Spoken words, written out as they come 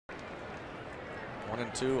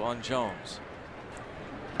1-2 on Jones.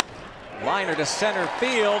 Liner to center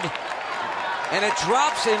field, and it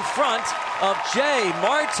drops in front of Jay.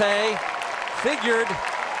 Marte figured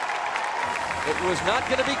it was not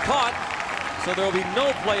going to be caught, so there will be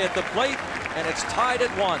no play at the plate, and it's tied at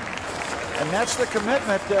 1. And that's the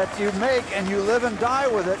commitment that you make, and you live and die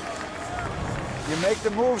with it. You make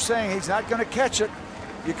the move saying he's not going to catch it.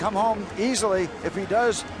 You come home easily. If he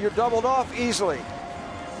does, you're doubled off easily.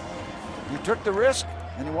 You took the risk,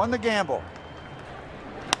 and you won the gamble.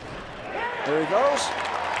 There he goes.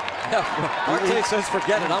 Yeah, Marte says,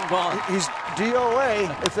 forget it, I'm gone. He's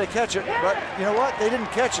DOA if they catch it, but you know what? They didn't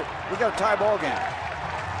catch it. We got a tie ball game.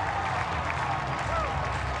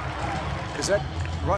 Is that